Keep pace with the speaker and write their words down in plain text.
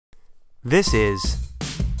This is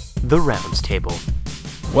The Rounds Table.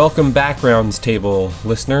 Welcome back, Rounds Table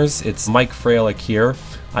listeners. It's Mike Freilich here.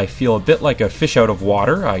 I feel a bit like a fish out of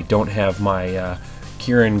water. I don't have my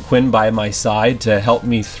Kieran Quinn by my side to help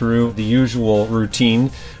me through the usual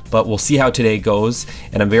routine, but we'll see how today goes.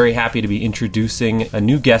 And I'm very happy to be introducing a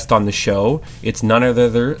new guest on the show. It's none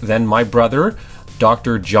other than my brother,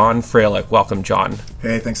 Dr. John Freilich. Welcome, John.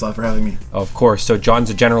 Hey, thanks a lot for having me. Of course. So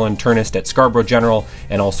John's a general internist at Scarborough General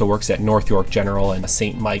and also works at North York General and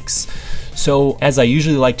St. Mike's. So as I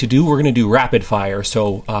usually like to do, we're going to do rapid fire.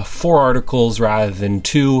 So 4 articles rather than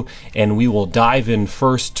 2, and we will dive in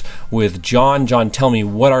first with John. John, tell me,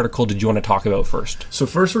 what article did you want to talk about first? So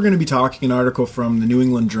first we're going to be talking an article from the New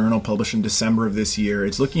England Journal published in December of this year.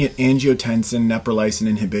 It's looking at angiotensin neprilysin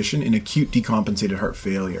inhibition in acute decompensated heart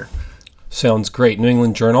failure. Sounds great. New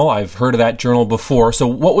England Journal, I've heard of that journal before. So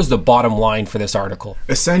what was the bottom line for this article?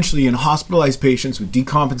 Essentially, in hospitalized patients with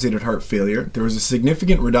decompensated heart failure, there was a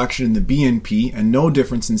significant reduction in the BNP and no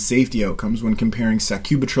difference in safety outcomes when comparing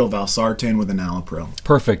sacubitril valsartan with enalapril.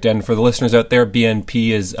 Perfect. And for the listeners out there,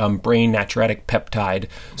 BNP is brain natriuretic peptide.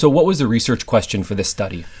 So what was the research question for this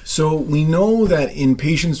study? So we know that in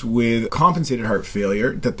patients with compensated heart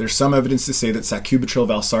failure, that there's some evidence to say that sacubitril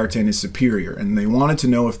valsartan is superior, and they wanted to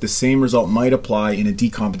know if the same result might apply in a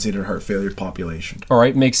decompensated heart failure population. All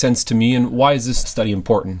right, makes sense to me. And why is this study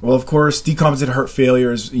important? Well, of course, decompensated heart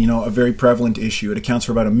failure is, a very prevalent issue. It accounts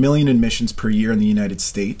for about 1 million admissions per year in the United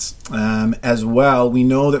States. As well, we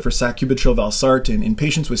know that for sacubitril valsartan, in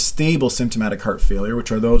patients with stable symptomatic heart failure,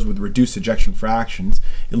 which are those with reduced ejection fractions,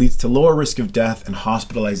 it leads to lower risk of death and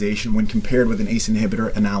hospitalization when compared with an ACE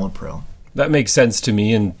inhibitor, enalapril. That makes sense to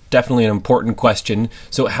me, and definitely an important question.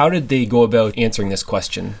 So how did they go about answering this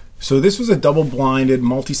question? So this was a double-blinded,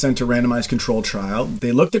 multi-center randomized control trial.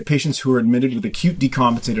 They looked at patients who were admitted with acute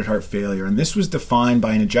decompensated heart failure, and this was defined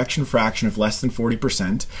by an ejection fraction of less than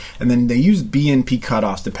 40%, and then they used BNP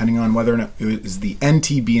cutoffs depending on whether or not it was the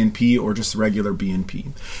NT-BNP or just regular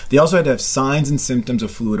BNP. They also had to have signs and symptoms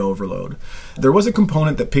of fluid overload. There was a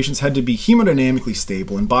component that patients had to be hemodynamically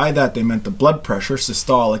stable, and by that they meant the blood pressure,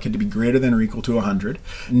 systolic, had to be greater than or equal to 100,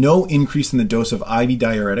 no increase in the dose of IV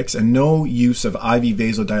diuretics, and no use of IV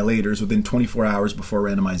vasodilators within 24 hours before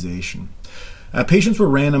randomization. Patients were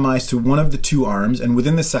randomized to one of the 2 arms, and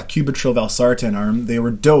within the sacubitril valsartan arm, they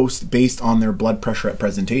were dosed based on their blood pressure at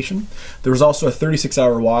presentation. There was also a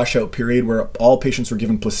 36-hour washout period where all patients were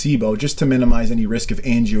given placebo just to minimize any risk of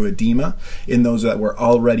angioedema in those that were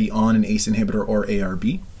already on an ACE inhibitor or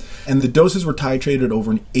ARB. And the doses were titrated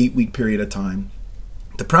over an 8-week period of time.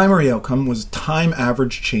 The primary outcome was time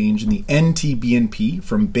average change in the NT-BNP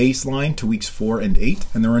from baseline to weeks 4 and 8,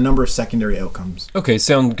 and there were a number of secondary outcomes. Okay,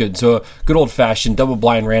 sounds good. So a good old-fashioned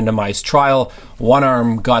double-blind randomized trial. One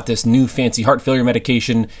arm got this new fancy heart failure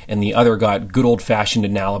medication, and the other got good old-fashioned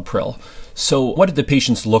enalapril. So what did the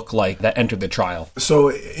patients look like that entered the trial? So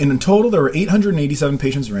in total, there were 887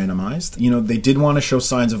 patients randomized. They did want to show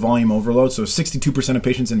signs of volume overload. So 62% of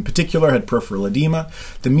patients in particular had peripheral edema.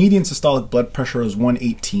 The median systolic blood pressure was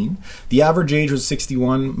 118. The average age was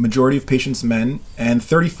 61, majority of patients men, and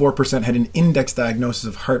 34% had an index diagnosis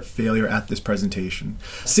of heart failure at this presentation.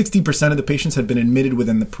 60% of the patients had been admitted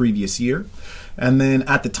within the previous year. And then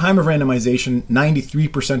at the time of randomization,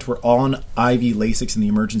 93% were on IV Lasix in the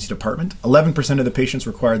emergency department. 11% of the patients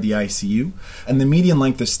required the ICU. And the median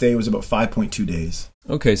length of stay was about 5.2 days.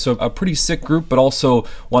 Okay, so a pretty sick group, but also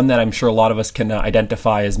one that I'm sure a lot of us can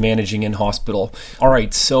identify as managing in hospital. All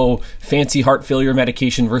right, so fancy heart failure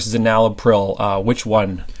medication versus enalapril. Which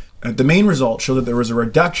one? The main results show that there was a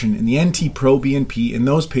reduction in the NT-proBNP in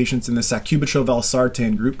those patients in the sacubitril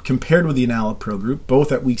valsartan group compared with the enalapril group,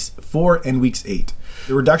 both at weeks 4 and weeks 8.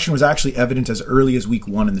 The reduction was actually evident as early as week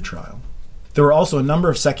 1 in the trial. There were also a number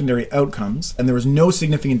of secondary outcomes, and there was no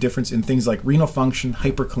significant difference in things like renal function,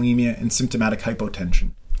 hyperkalemia, and symptomatic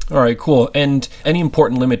hypotension. All right, cool. And any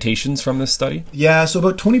important limitations from this study? Yeah, so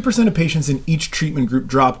about 20% of patients in each treatment group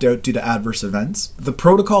dropped out due to adverse events. The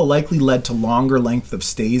protocol likely led to longer length of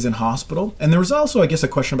stays in hospital. And there was also, a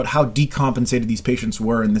question about how decompensated these patients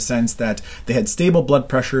were in the sense that they had stable blood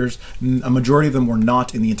pressures. A majority of them were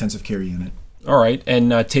not in the intensive care unit. All right,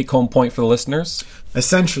 and take-home point for the listeners?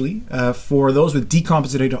 Essentially, for those with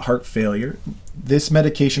decompensated heart failure, This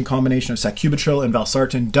medication combination of sacubitril and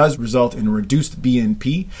valsartan does result in a reduced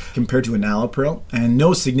BNP compared to enalapril, and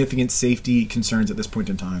no significant safety concerns at this point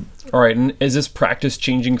in time. All right, and is this practice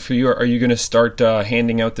changing for you? Are you going to start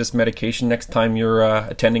handing out this medication next time you're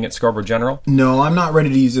attending at Scarborough General? No, I'm not ready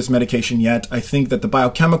to use this medication yet. I think that the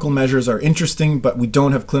biochemical measures are interesting, but we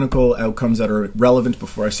don't have clinical outcomes that are relevant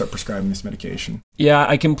before I start prescribing this medication. Yeah,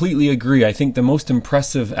 I completely agree. I think the most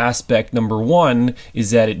impressive aspect, number one,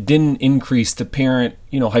 is that it didn't increase the apparent,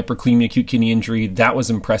 hyperkalemia, acute kidney injury. That was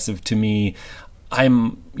impressive to me.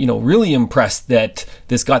 I'm, really impressed that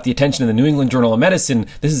this got the attention of the New England Journal of Medicine.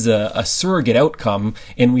 This is a surrogate outcome,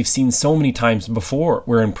 and we've seen so many times before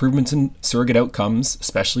where improvements in surrogate outcomes,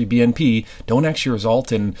 especially BNP, don't actually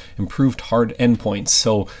result in improved hard endpoints.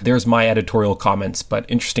 So there's my editorial comments, but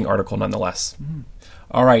interesting article nonetheless. Mm-hmm.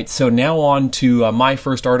 All right, so now on to my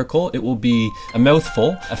first article. It will be a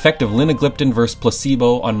mouthful, Effect of linagliptin versus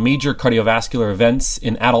placebo on major cardiovascular events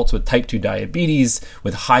in adults with type 2 diabetes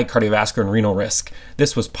with high cardiovascular and renal risk.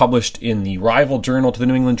 This was published in the rival journal to the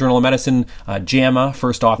New England Journal of Medicine, JAMA.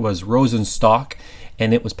 First off was Rosenstock,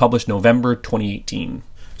 and it was published November 2018.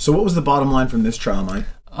 So what was the bottom line from this trial, Mike?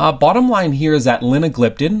 Bottom line here is that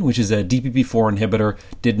linagliptin, which is a DPP-4 inhibitor,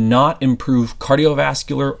 did not improve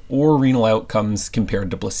cardiovascular or renal outcomes compared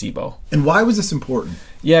to placebo. And why was this important?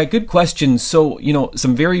 Yeah, good question. So,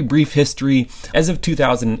 some very brief history. As of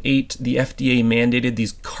 2008, the FDA mandated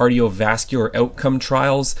these cardiovascular outcome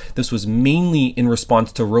trials. This was mainly in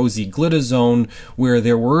response to rosiglitazone, where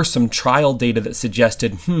there were some trial data that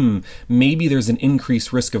suggested, maybe there's an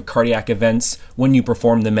increased risk of cardiac events when you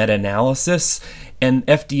perform the meta-analysis. And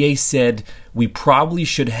FDA said we probably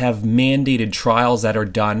should have mandated trials that are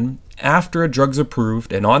done after a drug's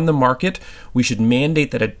approved and on the market. We should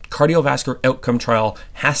mandate that a cardiovascular outcome trial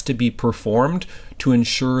has to be performed to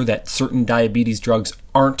ensure that certain diabetes drugs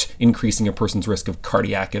aren't increasing a person's risk of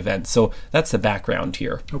cardiac events. So that's the background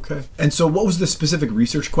here. Okay. And so what was the specific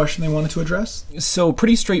research question they wanted to address? So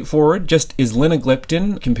pretty straightforward. Just is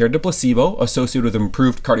linagliptin compared to placebo associated with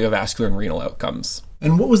improved cardiovascular and renal outcomes?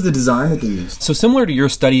 And what was the design that they used? So similar to your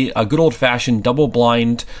study, a good old-fashioned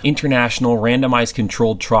double-blind, international, randomized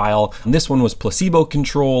controlled trial. This one was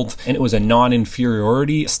placebo-controlled, and it was a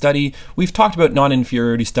non-inferiority study. We've talked about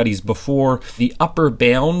non-inferiority studies before. The upper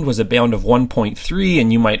bound was a bound of 1.3,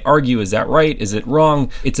 and you might argue, is that right? Is it wrong?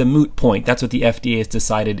 It's a moot point. That's what the FDA has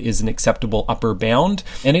decided is an acceptable upper bound,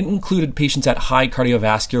 and it included patients at high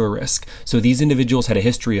cardiovascular risk. So these individuals had a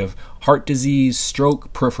history of heart disease,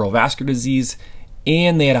 stroke, peripheral vascular disease,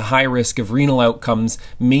 and they had a high risk of renal outcomes,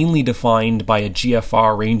 mainly defined by a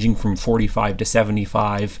GFR ranging from 45 to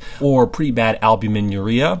 75, or pretty bad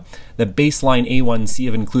albuminuria. The baseline A1C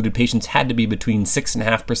of included patients had to be between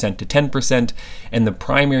 6.5% to 10%, and the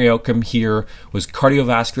primary outcome here was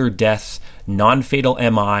cardiovascular death, non-fatal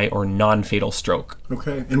MI, or non-fatal stroke.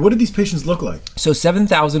 Okay, and what did these patients look like? So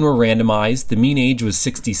 7,000 were randomized. The mean age was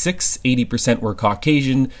 66, 80% were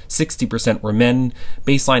Caucasian, 60% were men,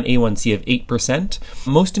 baseline A1C of 8%.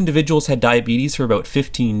 Most individuals had diabetes for about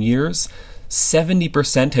 15 years.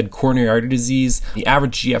 70% had coronary artery disease, the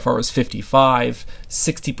average GFR was 55,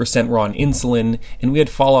 60% were on insulin, and we had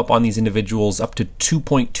follow-up on these individuals up to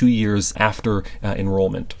 2.2 years after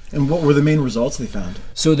enrollment. And what were the main results they found?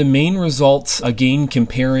 So the main results, again,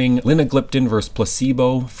 comparing linagliptin versus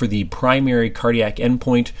placebo for the primary cardiac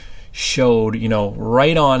endpoint, showed,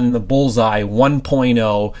 right on the bullseye,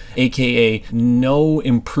 1.0, aka no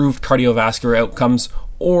improved cardiovascular outcomes,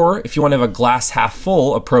 or if you want to have a glass half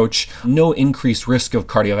full approach, no increased risk of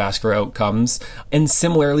cardiovascular outcomes. And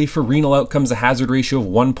similarly for renal outcomes, a hazard ratio of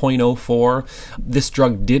 1.04. This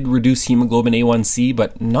drug did reduce hemoglobin A1C,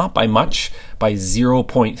 but not by much, by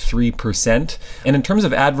 0.3%. And in terms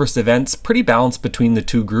of adverse events, pretty balanced between the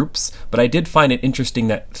two groups, but I did find it interesting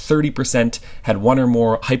that 30% had one or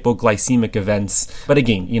more hypoglycemic events. But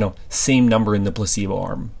again, same number in the placebo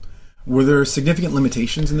arm. Were there significant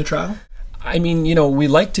limitations in the trial? I mean, we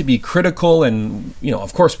like to be critical and,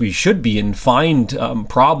 of course we should be and find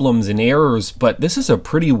problems and errors, but this is a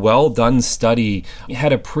pretty well done study. It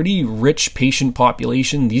had a pretty rich patient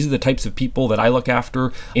population. These are the types of people that I look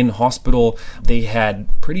after in hospital. They had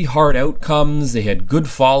pretty hard outcomes. They had good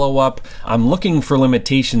follow-up. I'm looking for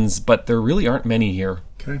limitations, but there really aren't many here.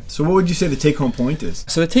 Okay. So what would you say the take-home point is?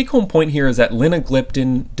 So the take-home point here is that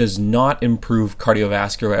linagliptin does not improve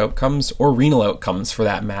cardiovascular outcomes or renal outcomes for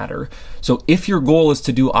that matter. So if your goal is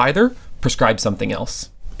to do either, prescribe something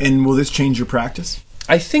else. And will this change your practice?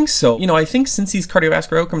 I think so. I think since these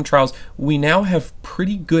cardiovascular outcome trials, we now have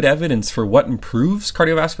pretty good evidence for what improves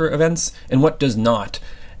cardiovascular events and what does not.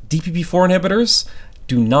 DPP-4 inhibitors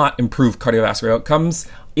do not improve cardiovascular outcomes.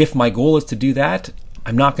 if my goal is to do that,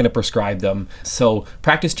 I'm not going to prescribe them. So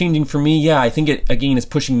practice changing for me, I think it, again, is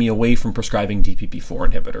pushing me away from prescribing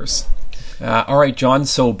DPP-4 inhibitors. All right, John,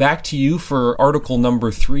 so back to you for article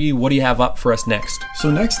number 3. What do you have up for us next? So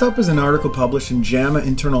next up is an article published in JAMA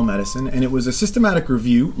Internal Medicine, and it was a systematic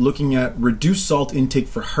review looking at reduced salt intake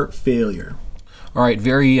for heart failure. All right,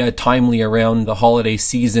 very timely around the holiday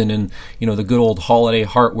season and, the good old holiday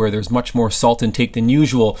heart where there's much more salt intake than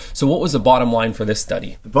usual. So what was the bottom line for this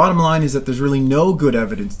study? The bottom line is that there's really no good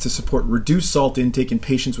evidence to support reduced salt intake in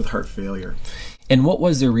patients with heart failure. And what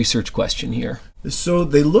was their research question here? So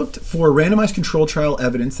they looked for randomized control trial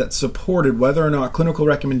evidence that supported whether or not clinical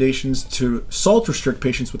recommendations to salt restrict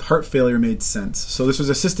patients with heart failure made sense. So this was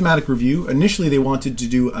a systematic review. Initially, they wanted to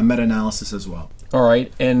do a meta-analysis as well. All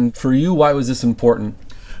right. And for you, why was this important?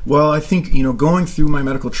 Well, I think, going through my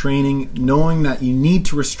medical training, knowing that you need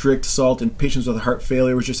to restrict salt in patients with heart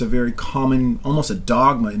failure was just a very common, almost a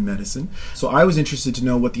dogma in medicine. So I was interested to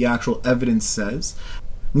know what the actual evidence says.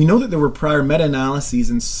 We know that there were prior meta-analyses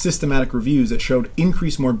and systematic reviews that showed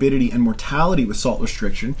increased morbidity and mortality with salt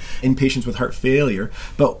restriction in patients with heart failure,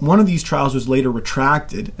 but one of these trials was later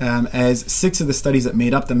retracted as 6 of the studies that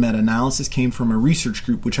made up the meta-analysis came from a research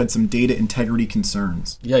group which had some data integrity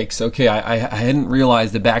concerns. Yikes. Okay, I hadn't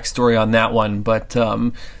realized the backstory on that one, but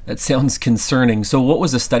that sounds concerning. So what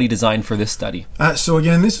was the study design for this study? So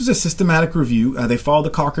again, this was a systematic review. They followed the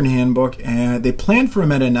Cochrane Handbook, and they planned for a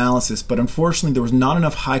meta-analysis, but unfortunately there was not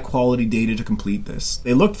enough high-quality data to complete this.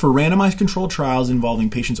 They looked for randomized controlled trials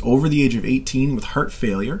involving patients over the age of 18 with heart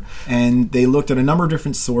failure, and they looked at a number of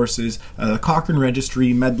different sources, the Cochrane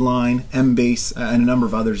Registry, Medline, MBASE, and a number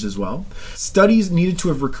of others as well. Studies needed to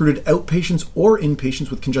have recruited outpatients or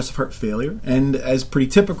inpatients with congestive heart failure, and as pretty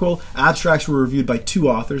typical, abstracts were reviewed by 2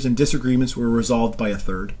 authors and disagreements were resolved by a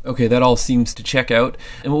third. Okay, that all seems to check out.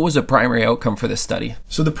 And what was the primary outcome for this study?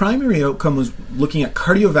 So the primary outcome was looking at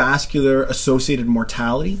cardiovascular associated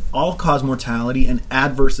mortality, all-cause mortality, and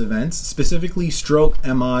adverse events, specifically stroke,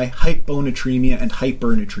 MI, hyponatremia, and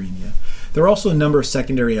hypernatremia. There were also a number of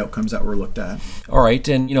secondary outcomes that were looked at. All right,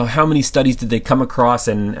 and how many studies did they come across,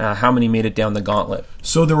 and how many made it down the gauntlet?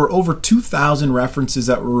 So there were over 2,000 references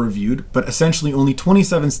that were reviewed, but essentially only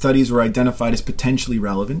 27 studies were identified as potentially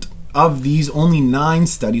relevant. Of these, only 9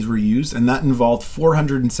 studies were used, and that involved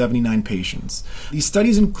 479 patients. These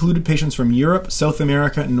studies included patients from Europe, South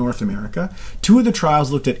America, and North America. 2 of the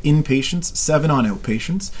trials looked at inpatients, 7 on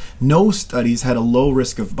outpatients. No studies had a low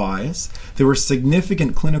risk of bias. There were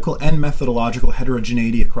significant clinical and methodological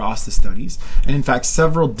heterogeneity across the studies, and in fact,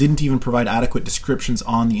 several didn't even provide adequate descriptions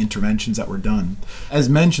on the interventions that were done. As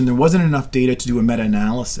mentioned, there wasn't enough data to do a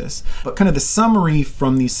meta-analysis, but kind of the summary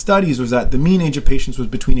from these studies was that the mean age of patients was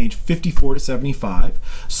between age 54 to 75.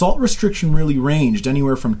 Salt restriction really ranged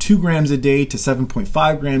anywhere from 2 grams a day to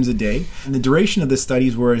 7.5 grams a day, and the duration of the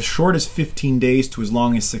studies were as short as 15 days to as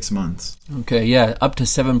long as 6 months. Okay, yeah, up to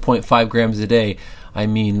 7.5 grams a day. I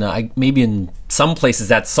mean, maybe in some places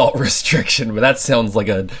that's salt restriction, but that sounds like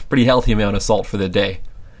a pretty healthy amount of salt for the day.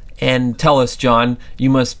 And tell us, John,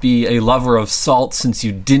 you must be a lover of salt since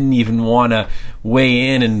you didn't even want to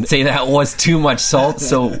weigh in and say that was too much salt.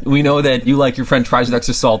 So we know that you like your french fries with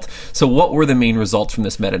extra salt. So what were the main results from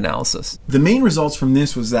this meta-analysis? The main results from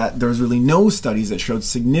this was that there was really no studies that showed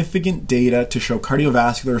significant data to show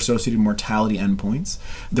cardiovascular associated mortality endpoints.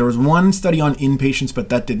 There was 1 study on inpatients, but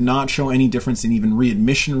that did not show any difference in even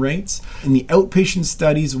readmission rates. In the outpatient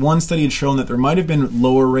studies, 1 study had shown that there might have been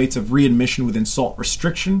lower rates of readmission within salt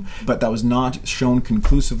restriction, but that was not shown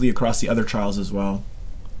conclusively across the other trials as well.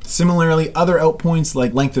 Similarly, other outpoints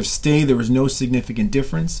like length of stay, there was no significant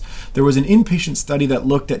difference. There was an inpatient study that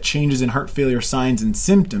looked at changes in heart failure signs and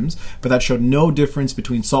symptoms, but that showed no difference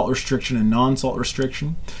between salt restriction and non-salt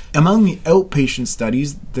restriction. Among the outpatient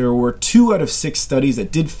studies, there were 2 out of 6 studies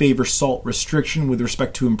that did favor salt restriction with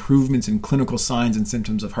respect to improvements in clinical signs and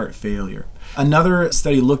symptoms of heart failure. Another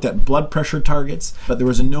study looked at blood pressure targets, but there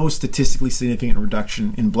was no statistically significant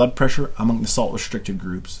reduction in blood pressure among the salt-restricted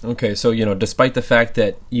groups. Okay, so, despite the fact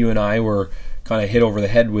that you and I were kind of hit over the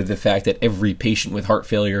head with the fact that every patient with heart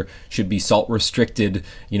failure should be salt-restricted,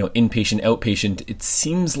 inpatient, outpatient, it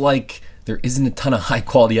seems like there isn't a ton of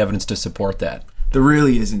high-quality evidence to support that. There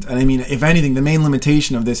really isn't. And I mean, if anything, the main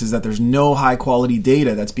limitation of this is that there's no high-quality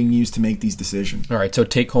data that's being used to make these decisions. All right, so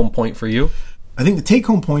take-home point for you? I think the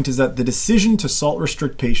take-home point is that the decision to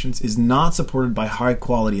salt-restrict patients is not supported by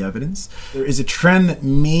high-quality evidence. There is a trend that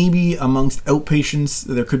maybe amongst outpatients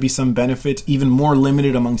there could be some benefit, even more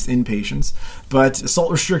limited amongst inpatients. But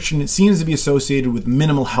salt restriction seems to be associated with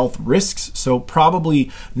minimal health risks, so probably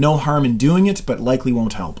no harm in doing it, but likely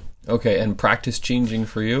won't help. Okay, and practice changing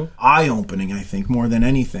for you? Eye-opening, I think, more than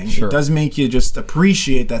anything. Sure. It does make you just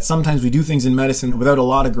appreciate that sometimes we do things in medicine without a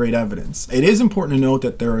lot of great evidence. It is important to note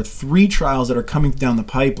that there are 3 trials that are coming down the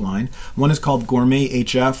pipeline. One is called Gourmet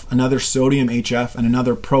HF, another Sodium HF, and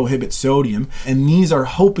another Prohibit Sodium. And these are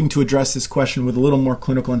hoping to address this question with a little more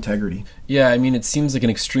clinical integrity. Yeah, I mean, it seems like an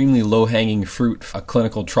extremely low-hanging fruit, a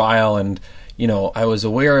clinical trial, and I was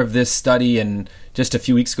aware of this study, and just a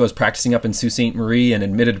few weeks ago I was practicing up in Sault Ste. Marie and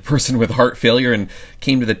admitted a person with heart failure and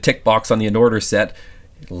came to the tick box on the order set,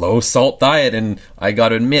 low salt diet, and I got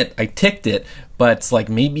to admit, I ticked it, but it's like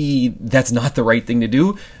maybe that's not the right thing to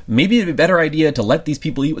do. Maybe it'd be a better idea to let these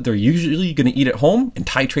people eat what they're usually going to eat at home and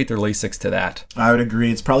titrate their Lasix to that. I would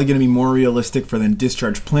agree. It's probably going to be more realistic for them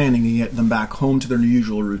discharge planning to get them back home to their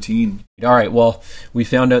usual routine. All right, well, we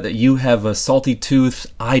found out that you have a salty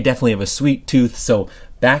tooth. I definitely have a sweet tooth, so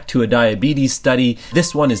back to a diabetes study.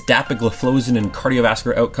 This one is dapagliflozin and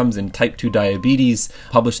cardiovascular outcomes in type 2 diabetes,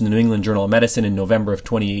 published in the New England Journal of Medicine in November of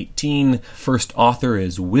 2018. First author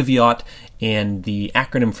is Wiviot, and the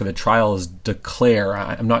acronym for the trial is DECLARE.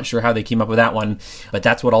 I'm not sure how they came up with that one, but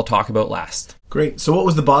that's what I'll talk about last. Great. So what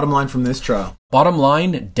was the bottom line from this trial? Bottom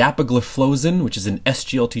line, dapagliflozin, which is an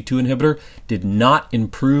SGLT2 inhibitor, did not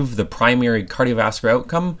improve the primary cardiovascular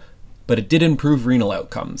outcome, but it did improve renal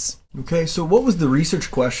outcomes. Okay, so what was the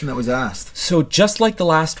research question that was asked? So just like the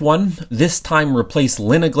last one, this time replace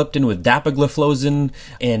linagliptin with dapagliflozin,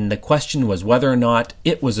 and the question was whether or not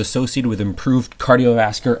it was associated with improved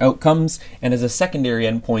cardiovascular outcomes, and as a secondary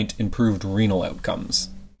endpoint, improved renal outcomes.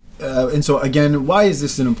 And so again, why is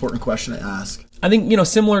this an important question to ask? I think,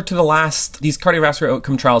 similar to the last, these cardiovascular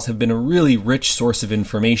outcome trials have been a really rich source of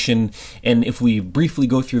information. And if we briefly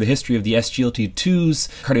go through the history of the SGLT2's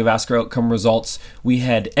cardiovascular outcome results, we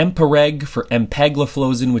had EMPA-REG for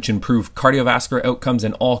empagliflozin, which improved cardiovascular outcomes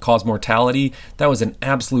and all-cause mortality. That was an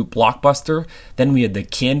absolute blockbuster. Then we had the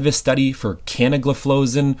CANVAS study for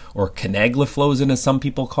canagliflozin, or canagliflozin as some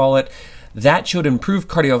people call it. That showed improved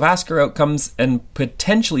cardiovascular outcomes and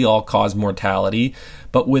potentially all-cause mortality,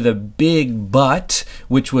 but with a big but,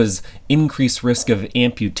 which was increased risk of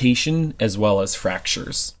amputation as well as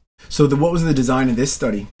fractures. So what was the design of this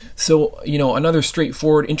study? So, another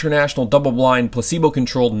straightforward international double-blind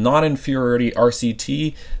placebo-controlled non-inferiority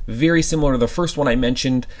RCT, very similar to the first one I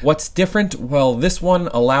mentioned. What's different? Well, this one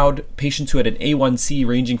allowed patients who had an A1C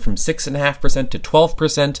ranging from 6.5% to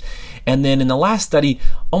 12%. And then in the last study,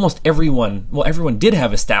 everyone did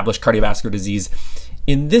have established cardiovascular disease.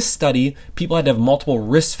 In this study, people had to have multiple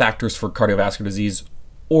risk factors for cardiovascular disease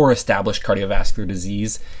or established cardiovascular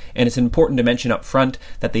disease. And it's important to mention up front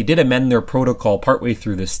that they did amend their protocol partway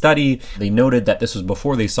through the study. They noted that this was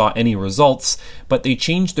before they saw any results, but they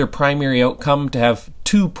changed their primary outcome to have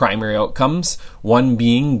 2 primary outcomes, one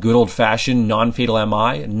being good old-fashioned non-fatal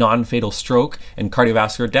MI, non-fatal stroke, and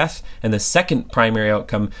cardiovascular death, and the second primary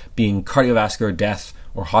outcome being cardiovascular death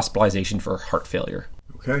or hospitalization for heart failure.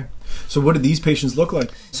 Okay. So what did these patients look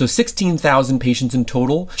like? So 16,000 patients in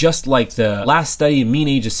total. Just like the last study, mean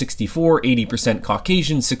age is 64, 80%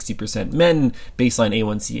 Caucasian, 60% men, baseline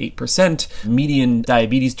A1C 8%, median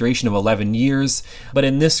diabetes duration of 11 years. But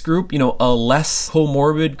in this group, a less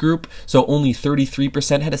comorbid group, so only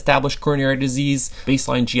 33% had established coronary disease,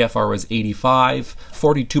 baseline GFR was 85,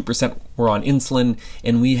 42% were on insulin,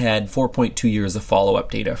 and we had 4.2 years of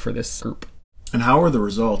follow-up data for this group. And how were the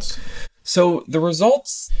results? So the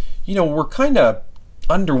results, were kind of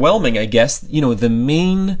underwhelming, I guess. The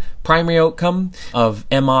main primary outcome of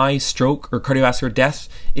MI, stroke, or cardiovascular death,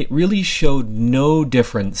 it really showed no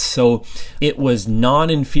difference. So it was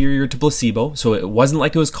non-inferior to placebo. So it wasn't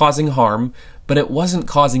like it was causing harm, but it wasn't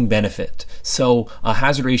causing benefit. So a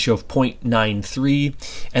hazard ratio of 0.93.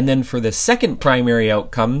 And then for the second primary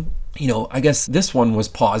outcome, I guess this one was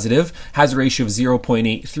positive, hazard ratio of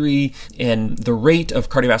 0.83, and the rate of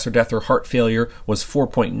cardiovascular death or heart failure was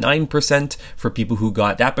 4.9% for people who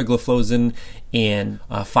got dapagliflozin and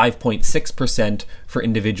 5.6% for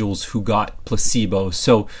individuals who got placebo.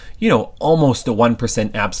 So, almost a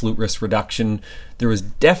 1% absolute risk reduction. There was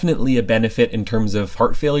definitely a benefit in terms of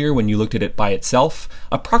heart failure when you looked at it by itself,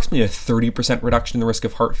 approximately a 30% reduction in the risk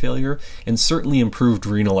of heart failure, and certainly improved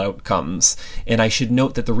renal outcomes. And I should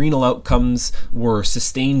note that the renal outcomes were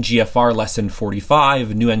sustained GFR less than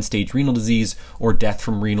 45, new end-stage renal disease, or death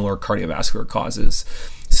from renal or cardiovascular causes.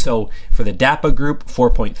 So for the DAPA group,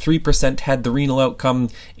 4.3% had the renal outcome,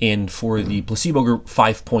 and for the placebo group,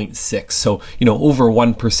 5.6%. So, over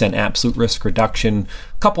 1% absolute risk reduction.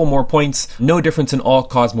 Couple more points: no difference in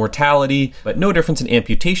all-cause mortality, but no difference in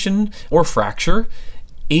amputation or fracture.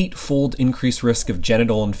 8-fold increased risk of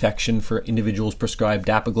genital infection for individuals prescribed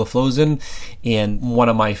dapagliflozin, and one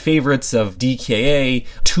of my favorites of DKA,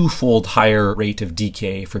 2-fold higher rate of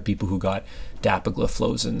DKA for people who got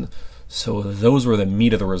dapagliflozin. So those were the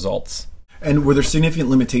meat of the results. And were there significant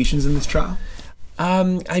limitations in this trial?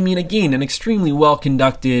 Again, an extremely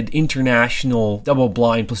well-conducted, international,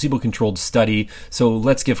 double-blind, placebo-controlled study, so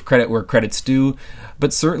let's give credit where credit's due.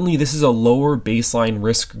 But certainly this is a lower baseline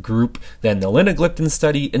risk group than the linagliptin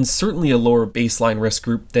study, and certainly a lower baseline risk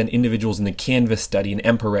group than individuals in the Canvas study in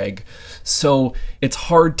EMPA-REG. So it's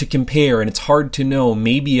hard to compare, and it's hard to know,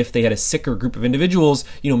 maybe if they had a sicker group of individuals,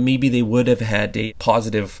 maybe they would have had a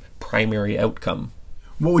positive primary outcome.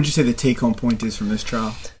 What would you say the take-home point is from this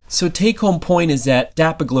trial? So take-home point is that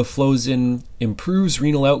dapagliflozin improves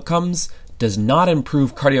renal outcomes, does not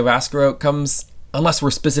improve cardiovascular outcomes, unless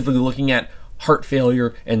we're specifically looking at heart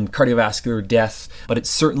failure and cardiovascular death, but it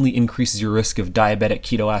certainly increases your risk of diabetic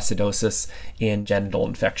ketoacidosis and genital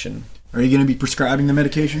infection. Are you going to be prescribing the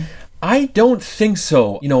medication? I don't think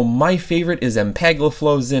so. My favorite is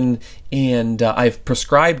empagliflozin, and I've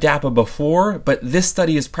prescribed DAPA before, but this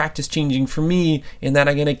study is practice-changing for me in that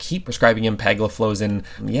I'm going to keep prescribing empagliflozin.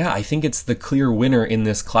 Yeah, I think it's the clear winner in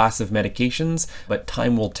this class of medications, but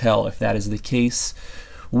time will tell if that is the case.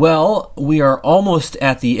 Well, we are almost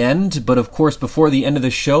at the end, but of course before the end of the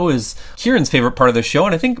show is Kieran's favorite part of the show,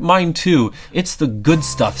 and I think mine too. It's the good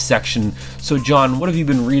stuff section. So John, what have you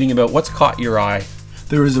been reading about? What's caught your eye?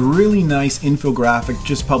 There is a really nice infographic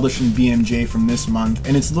just published in BMJ from this month,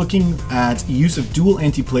 and it's looking at use of dual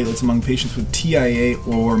antiplatelets among patients with TIA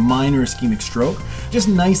or minor ischemic stroke. Just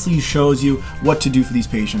nicely shows you what to do for these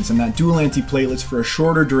patients, and that dual antiplatelets for a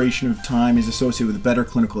shorter duration of time is associated with better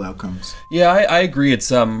clinical outcomes. Yeah, I agree.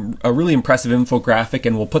 It's a really impressive infographic,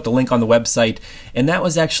 and we'll put the link on the website. And that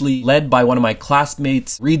was actually led by one of my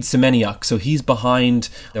classmates, Reid Semeniuk. So he's behind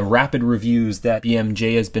the rapid reviews that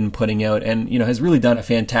BMJ has been putting out, and has really done a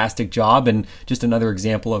fantastic job, and just another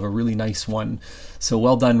example of a really nice one. So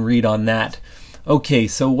well done, Reid, on that. Okay,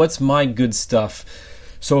 so what's my good stuff?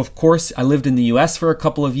 So of course, I lived in the US for a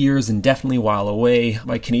couple of years, and definitely while away,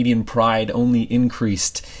 my Canadian pride only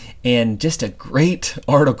increased. And just a great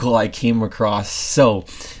article I came across. So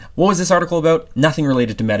what was this article about? Nothing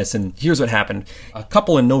related to medicine. Here's what happened. A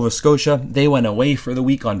couple in Nova Scotia, they went away for the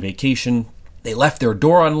week on vacation. They left their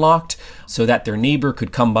door unlocked so that their neighbor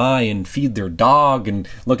could come by and feed their dog and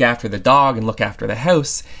look after the dog and look after the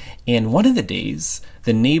house. And one of the days,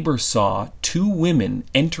 the neighbor saw 2 women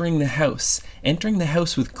entering the house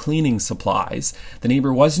with cleaning supplies. The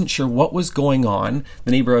neighbor wasn't sure what was going on.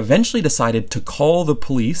 The neighbor eventually decided to call the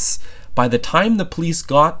police. By the time the police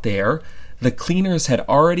got there, the cleaners had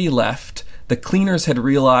already left. The cleaners had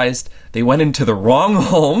realized they went into the wrong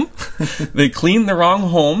home. They cleaned the wrong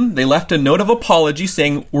home. They left a note of apology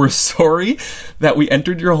saying, "We're sorry that we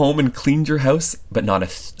entered your home and cleaned your house," but not a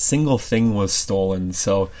single thing was stolen.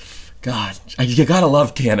 So, God, you gotta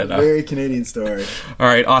love Canada. Very Canadian story. All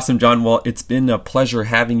right, awesome, John. Well, it's been a pleasure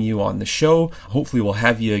having you on the show. Hopefully we'll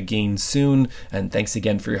have you again soon. And thanks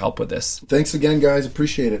again for your help with this. Thanks again, guys.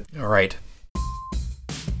 Appreciate it. All right.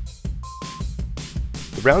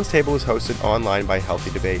 The Roundtable is hosted online by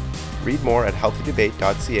Healthy Debate. Read more at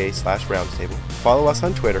healthydebate.ca/roundtable. Follow us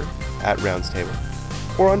on Twitter @roundtable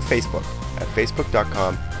or on Facebook at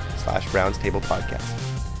facebook.com/roundtablepodcast.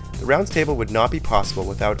 The Roundtable would not be possible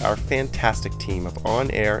without our fantastic team of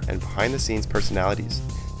on-air and behind-the-scenes personalities.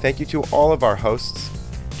 Thank you to all of our hosts,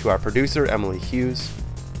 to our producer Emily Hughes,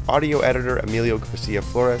 audio editor Emilio Garcia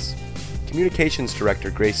Flores, communications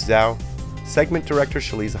director Grace Zhao, segment director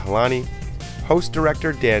Shaliza Halani, host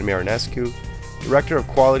director Dan Marinescu, director of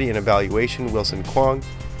quality and evaluation Wilson Kwong,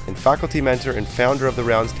 and faculty mentor and founder of the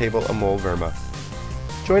Roundtable Amol Verma.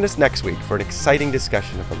 Join us next week for an exciting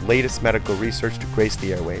discussion of the latest medical research to grace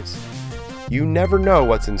the airwaves. You never know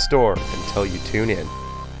what's in store until you tune in.